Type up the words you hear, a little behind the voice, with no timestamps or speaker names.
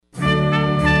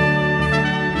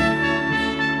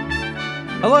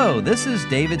Hello, this is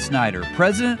David Snyder,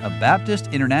 President of Baptist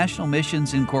International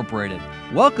Missions Incorporated,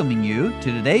 welcoming you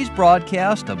to today's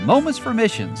broadcast of Moments for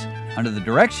Missions under the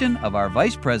direction of our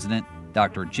Vice President,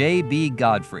 Dr. J.B.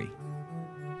 Godfrey.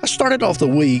 I started off the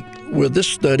week with this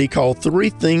study called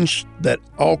Three Things That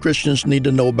All Christians Need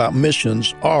to Know About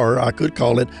Missions, or I could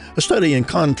call it a study in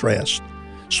contrast.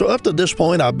 So up to this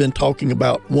point, I've been talking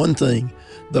about one thing,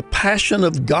 the passion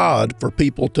of God for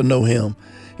people to know Him.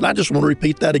 And I just want to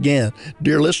repeat that again.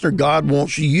 Dear listener, God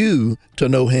wants you to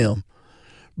know Him.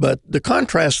 But the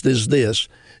contrast is this.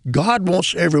 God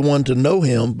wants everyone to know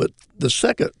Him, but the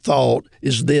second thought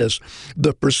is this,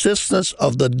 the persistence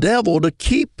of the devil to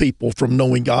keep people from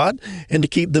knowing God and to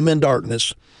keep them in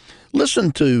darkness. Listen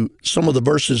to some of the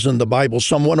verses in the Bible.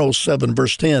 Psalm 107,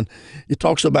 verse 10. It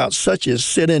talks about such as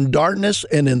sit in darkness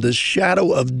and in the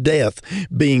shadow of death,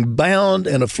 being bound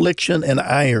in affliction and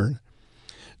iron.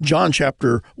 John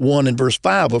chapter 1 and verse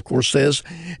 5, of course, says,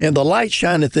 and the light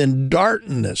shineth in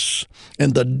darkness,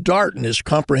 and the darkness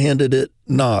comprehended it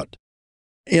not.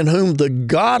 In whom the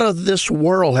God of this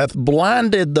world hath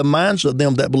blinded the minds of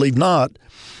them that believe not,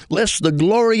 lest the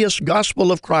glorious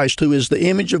gospel of Christ, who is the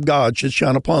image of God, should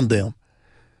shine upon them.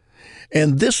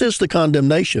 And this is the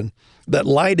condemnation, that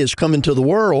light is come into the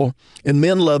world, and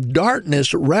men love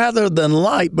darkness rather than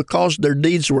light, because their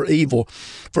deeds were evil.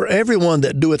 For everyone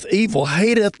that doeth evil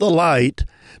hateth the light,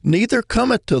 neither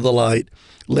cometh to the light,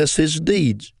 lest his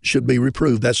deeds should be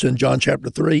reproved. That's in John chapter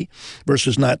 3,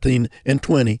 verses 19 and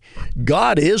 20.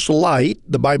 God is light,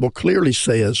 the Bible clearly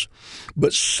says,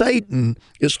 but Satan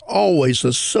is always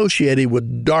associated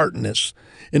with darkness.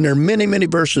 And there are many, many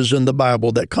verses in the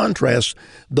Bible that contrast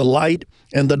the light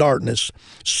and the darkness.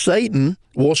 Satan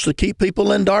wants to keep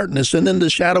people in darkness and in the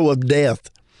shadow of death.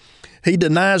 He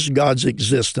denies God's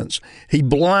existence. He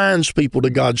blinds people to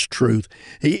God's truth.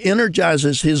 He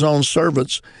energizes his own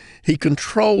servants. He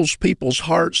controls people's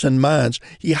hearts and minds.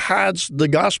 He hides the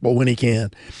gospel when he can.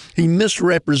 He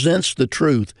misrepresents the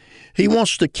truth. He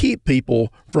wants to keep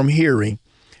people from hearing.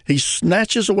 He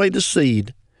snatches away the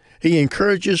seed. He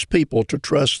encourages people to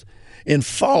trust in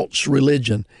false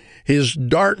religion. His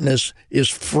darkness is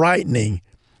frightening.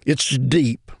 It's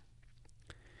deep.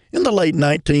 In the late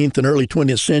 19th and early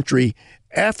 20th century,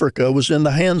 Africa was in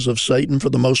the hands of Satan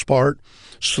for the most part.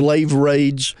 Slave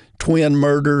raids, twin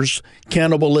murders,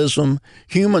 cannibalism,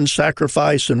 human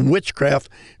sacrifice, and witchcraft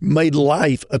made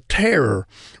life a terror.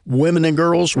 Women and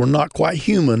girls were not quite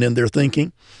human in their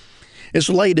thinking. As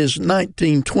late as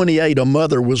 1928, a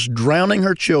mother was drowning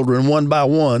her children one by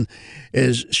one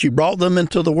as she brought them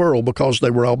into the world because they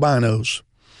were albinos.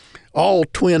 All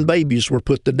twin babies were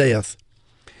put to death.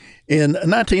 In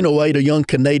 1908, a young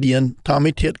Canadian,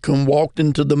 Tommy Titcomb, walked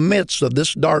into the midst of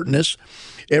this darkness.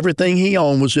 Everything he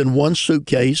owned was in one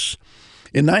suitcase.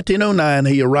 In 1909,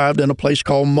 he arrived in a place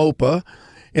called Mopa,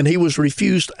 and he was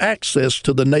refused access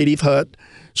to the native hut,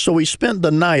 so he spent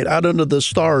the night out under the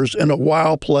stars in a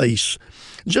wild place.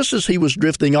 Just as he was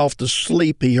drifting off to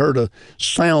sleep, he heard a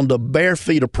sound of bare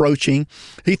feet approaching.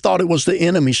 He thought it was the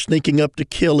enemy sneaking up to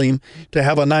kill him, to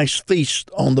have a nice feast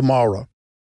on the morrow.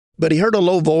 But he heard a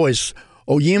low voice,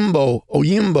 Oyimbo,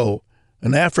 Oyimbo.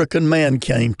 An African man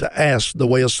came to ask the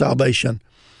way of salvation.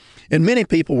 And many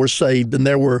people were saved, and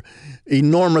there were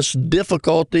enormous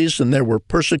difficulties, and there were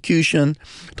persecution.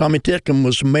 Tommy Titcomb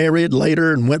was married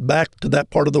later and went back to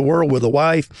that part of the world with a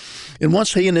wife. And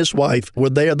once he and his wife were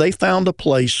there, they found a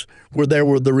place where there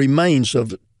were the remains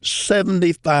of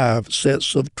 75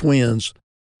 sets of twins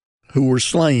who were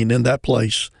slain in that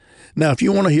place. Now, if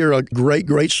you want to hear a great,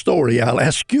 great story, I'll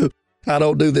ask you, I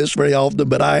don't do this very often,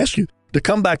 but I ask you to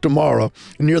come back tomorrow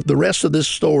and hear the rest of this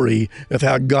story of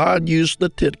how God used the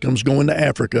Titcombs going to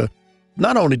Africa,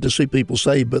 not only to see people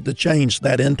saved, but to change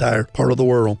that entire part of the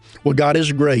world. Well, God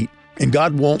is great, and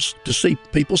God wants to see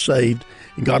people saved,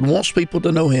 and God wants people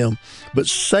to know Him, but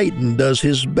Satan does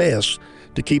his best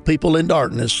to keep people in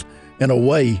darkness and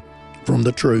away from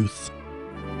the truth.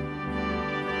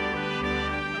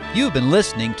 You've been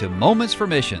listening to Moments for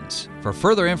Missions. For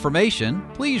further information,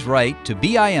 please write to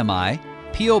BIMI,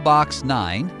 P.O. Box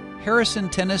 9, Harrison,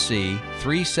 Tennessee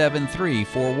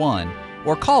 37341,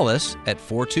 or call us at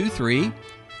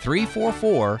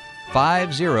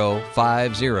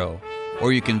 423-344-5050.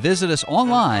 Or you can visit us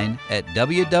online at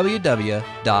www.bimi.org.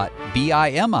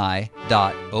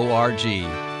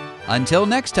 Until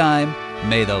next time,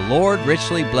 may the Lord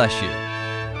richly bless you.